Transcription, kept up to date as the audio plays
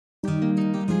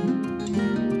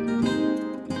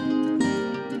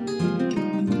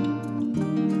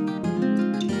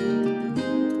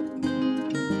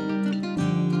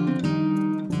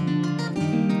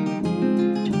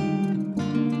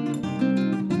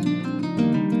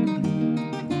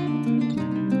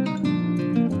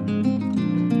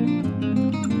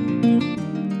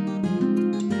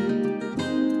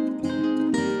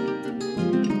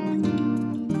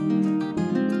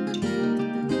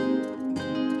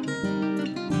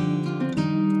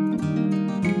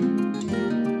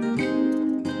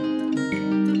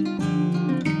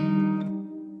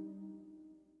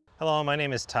Hello, my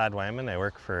name is Todd Wyman. I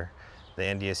work for the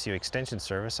NDSU Extension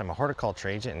Service. I'm a horticulture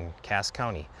agent in Cass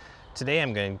County. Today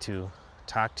I'm going to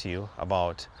talk to you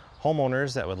about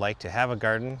homeowners that would like to have a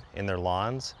garden in their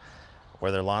lawns,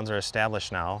 where their lawns are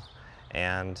established now,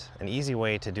 and an easy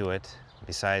way to do it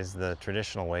besides the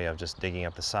traditional way of just digging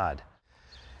up the sod.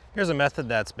 Here's a method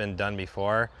that's been done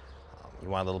before. You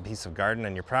want a little piece of garden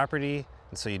on your property,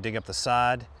 and so you dig up the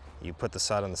sod, you put the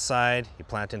sod on the side, you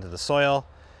plant into the soil,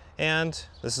 and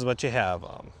this is what you have.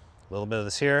 A little bit of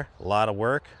this here, a lot of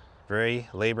work, very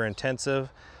labor intensive.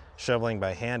 Shoveling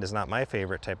by hand is not my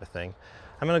favorite type of thing.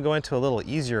 I'm going to go into a little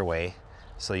easier way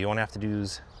so you won't have to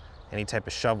use any type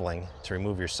of shoveling to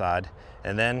remove your sod.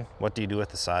 And then what do you do with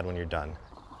the sod when you're done?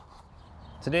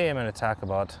 Today I'm going to talk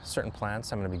about certain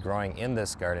plants I'm going to be growing in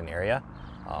this garden area.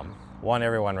 One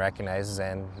everyone recognizes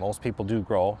and most people do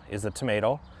grow is the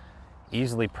tomato,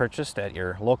 easily purchased at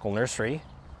your local nursery.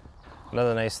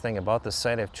 Another nice thing about this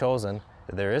site I've chosen,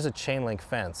 there is a chain link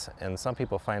fence, and some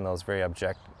people find those very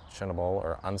objectionable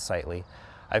or unsightly.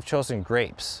 I've chosen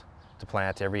grapes to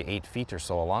plant every 8 feet or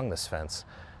so along this fence.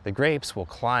 The grapes will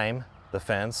climb the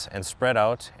fence and spread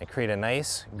out and create a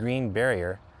nice green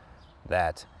barrier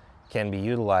that can be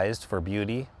utilized for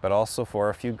beauty, but also for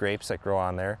a few grapes that grow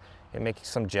on there and make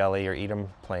some jelly or eat them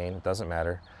plain, it doesn't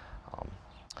matter.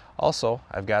 Also,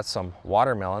 I've got some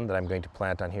watermelon that I'm going to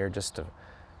plant on here just to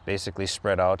basically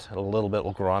spread out. A little bit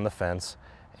will grow on the fence,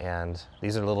 and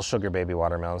these are little sugar baby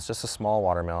watermelons, just a small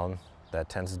watermelon that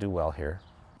tends to do well here.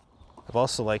 I've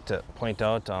also like to point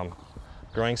out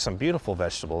growing some beautiful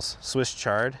vegetables. Swiss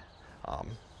chard, if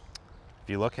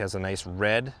you look, has a nice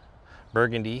red,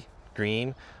 burgundy, green,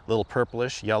 a little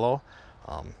purplish, yellow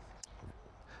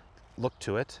look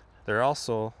to it. There are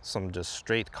also some just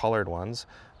straight colored ones,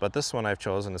 but this one I've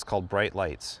chosen is called Bright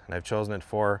Lights, and I've chosen it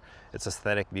for its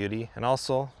aesthetic beauty and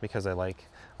also because I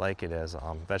like it as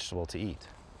a vegetable to eat.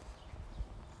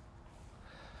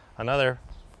 Another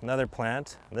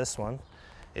plant, this one,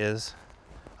 is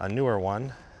a newer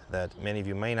one that many of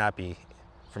you may not be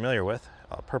familiar with,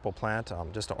 a purple plant,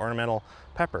 just an ornamental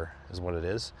pepper is what it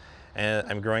is. And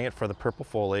I'm growing it for the purple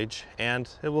foliage, and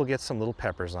it will get some little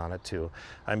peppers on it too.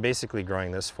 I'm basically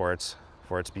growing this for its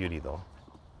beauty though.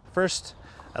 First,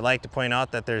 I'd like to point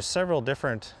out that there's several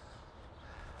different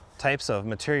types of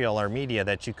material or media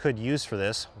that you could use for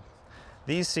this.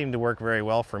 These seem to work very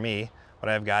well for me. What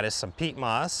I've got is some peat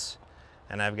moss,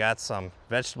 and I've got some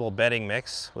vegetable bedding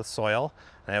mix with soil,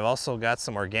 and I've also got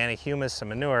some organic humus and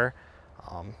manure.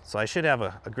 So I should have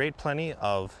a great plenty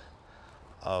of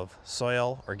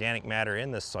soil, organic matter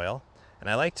in this soil, and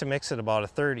I like to mix it about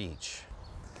 1/3 each.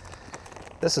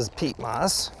 This is peat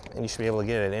moss, and you should be able to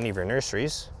get it at any of your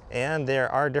nurseries, and there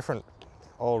are different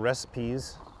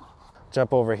recipes.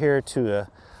 Jump over here to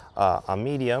a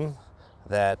medium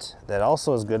that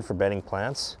also is good for bedding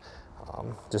plants.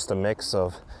 Just a mix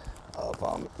of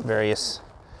various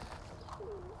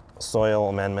soil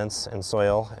amendments and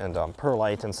soil and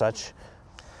perlite and such.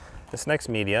 This next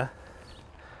media,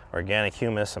 organic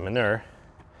humus and manure,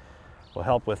 will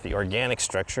help with the organic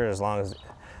structure as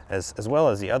well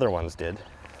as the other ones did.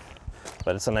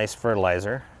 But it's a nice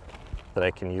fertilizer that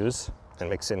I can use and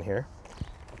mix in here.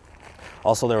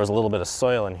 Also, there was a little bit of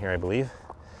soil in here, I believe.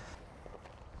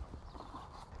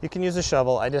 You can use a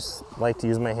shovel. I just like to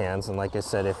use my hands, and like I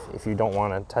said, if you don't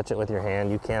want to touch it with your hand,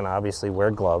 you can obviously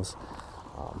wear gloves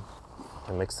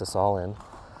and mix this all in.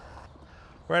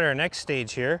 We're at our next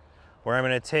stage here, where I'm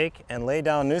going to take and lay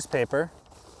down newspaper,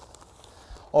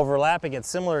 overlapping it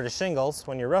similar to shingles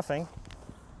when you're roofing,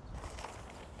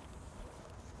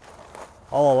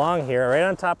 all along here, right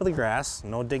on top of the grass,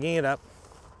 no digging it up.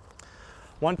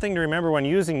 One thing to remember when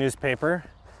using newspaper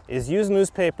is use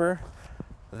newspaper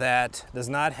that does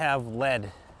not have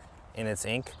lead in its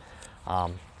ink.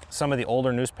 Some of the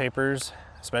older newspapers,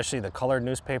 especially the colored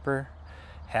newspaper,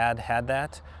 had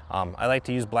that. I like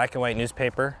to use black and white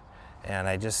newspaper, and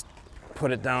I just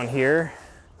put it down here,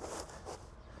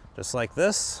 just like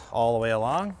this, all the way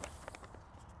along.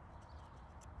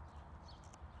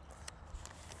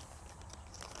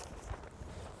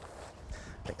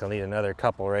 I think I'll need another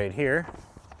couple right here.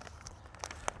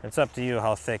 It's up to you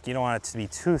how thick. You don't want it to be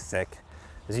too thick,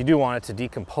 because you do want it to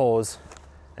decompose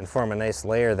and form a nice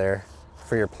layer there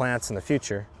for your plants in the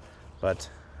future. But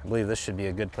I believe this should be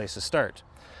a good place to start.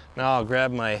 Now I'll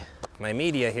grab my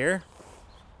media here,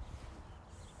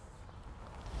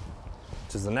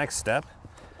 which is the next step.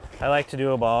 I like to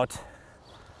do about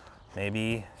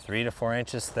maybe 3 to 4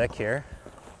 inches thick here.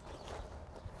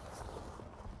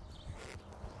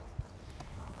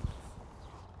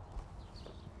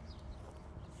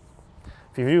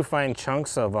 If you do find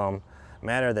chunks of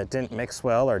matter that didn't mix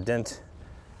well or didn't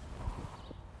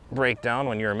break down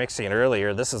when you were mixing it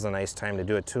earlier, this is a nice time to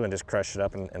do it too, and just crush it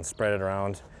up and spread it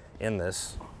around in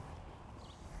this.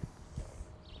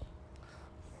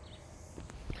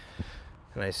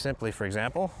 And I simply, for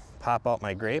example, pop out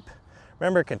my grape.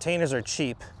 Remember, containers are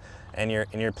cheap and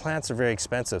your plants are very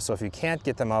expensive, so if you can't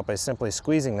get them out by simply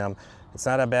squeezing them, it's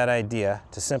not a bad idea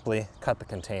to simply cut the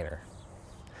container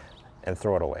and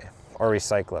throw it away, or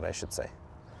recycle it, I should say.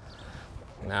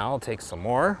 Now I'll take some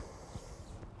more,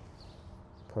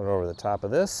 put it over the top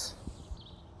of this.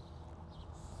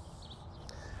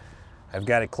 I've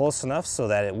got it close enough so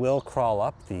that it will crawl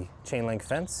up the chain link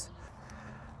fence.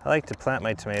 I like to plant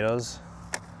my tomatoes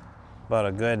about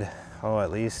a good,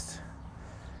 at least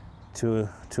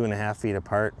 2.5 feet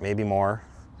apart, maybe more,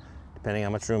 depending how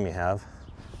much room you have.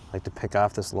 I like to pick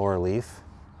off this lower leaf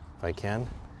if I can,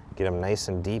 get them nice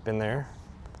and deep in there,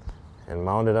 and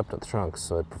mound it up to the trunk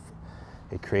so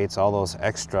it creates all those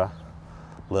extra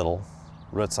little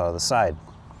roots out of the side.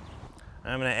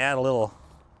 I'm going to add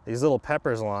these little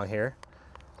peppers along here.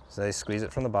 So I squeeze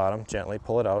it from the bottom, gently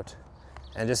pull it out,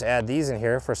 and just add these in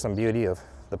here for some beauty of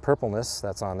the purpleness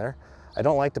that's on there. I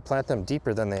don't like to plant them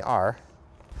deeper than they are.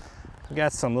 I've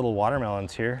got some little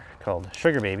watermelons here called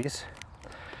sugar babies,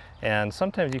 and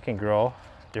sometimes you can grow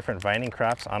different vining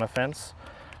crops on a fence.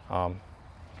 I'm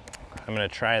going to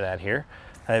try that here.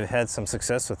 I've had some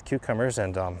success with cucumbers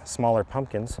and smaller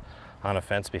pumpkins on a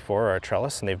fence before, or a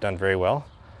trellis, and they've done very well.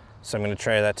 So I'm going to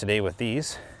try that today with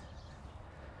these.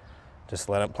 Just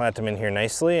plant them in here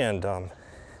nicely and kind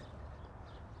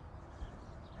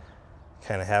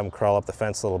of have them crawl up the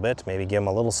fence a little bit, maybe give them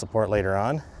a little support later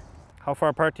on. How far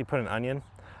apart do you put an onion?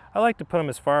 I like to put them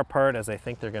as far apart as I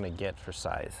think they're going to get for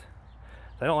size.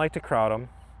 I don't like to crowd them.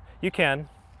 You can,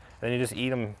 then you just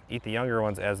eat the younger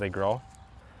ones as they grow.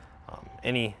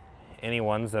 Any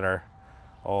ones that are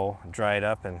dried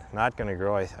up and not going to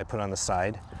grow, I put on the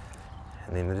side,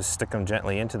 and then just stick them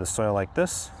gently into the soil like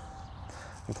this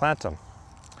and plant them.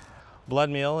 Blood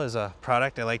meal is a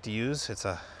product I like to use. It's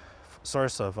a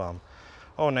source of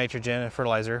nitrogen and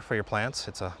fertilizer for your plants.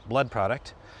 It's a blood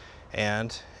product,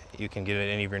 and you can get it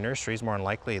at any of your nurseries. More than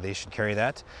likely they should carry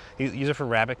that. Use it for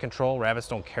rabbit control. Rabbits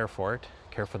don't care for it,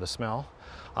 care for the smell.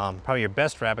 Probably your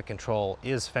best rabbit control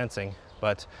is fencing,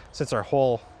 but since our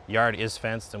whole yard is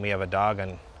fenced and we have a dog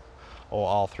on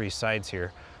all 3 sides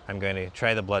here, I'm going to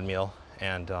try the blood meal,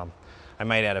 and I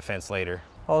might add a fence later.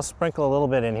 I'll sprinkle a little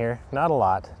bit in here, not a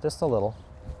lot, just a little.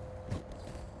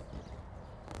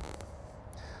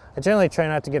 I generally try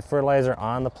not to get fertilizer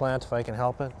on the plant if I can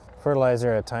help it.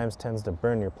 Fertilizer at times tends to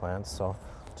burn your plants, so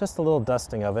just a little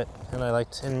dusting of it.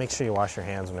 And make sure you wash your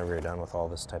hands whenever you're done with all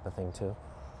this type of thing too.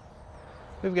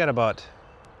 We've got about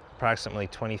approximately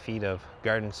 20 feet of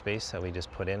garden space that we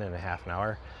just put in a half an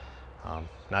hour.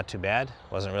 Not too bad,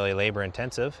 wasn't really labor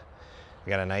intensive. We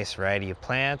got a nice variety of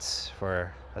plants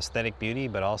for aesthetic beauty,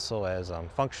 but also as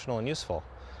functional and useful.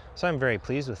 So I'm very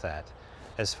pleased with that.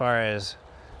 As far as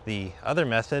the other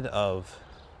method of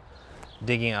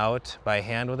digging out by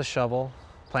hand with a shovel,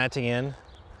 planting in,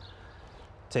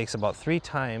 takes about 3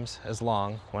 times as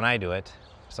long when I do it.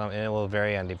 And it will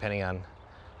vary depending on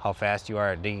how fast you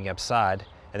are at digging up sod.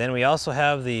 And then we also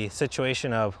have the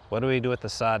situation of, what do we do with the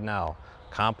sod now?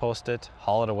 Compost it,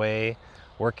 haul it away,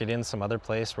 work it in some other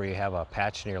place where you have a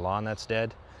patch in your lawn that's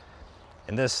dead.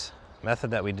 In this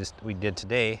method that we did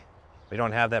today, we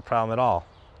don't have that problem at all.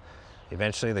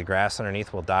 Eventually the grass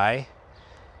underneath will die,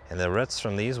 and the roots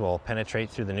from these will penetrate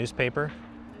through the newspaper,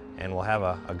 and we'll have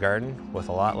a garden with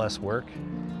a lot less work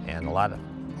and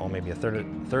maybe a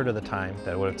third of the time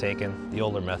that it would have taken the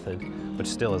older method, which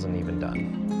still isn't even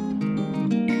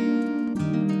done.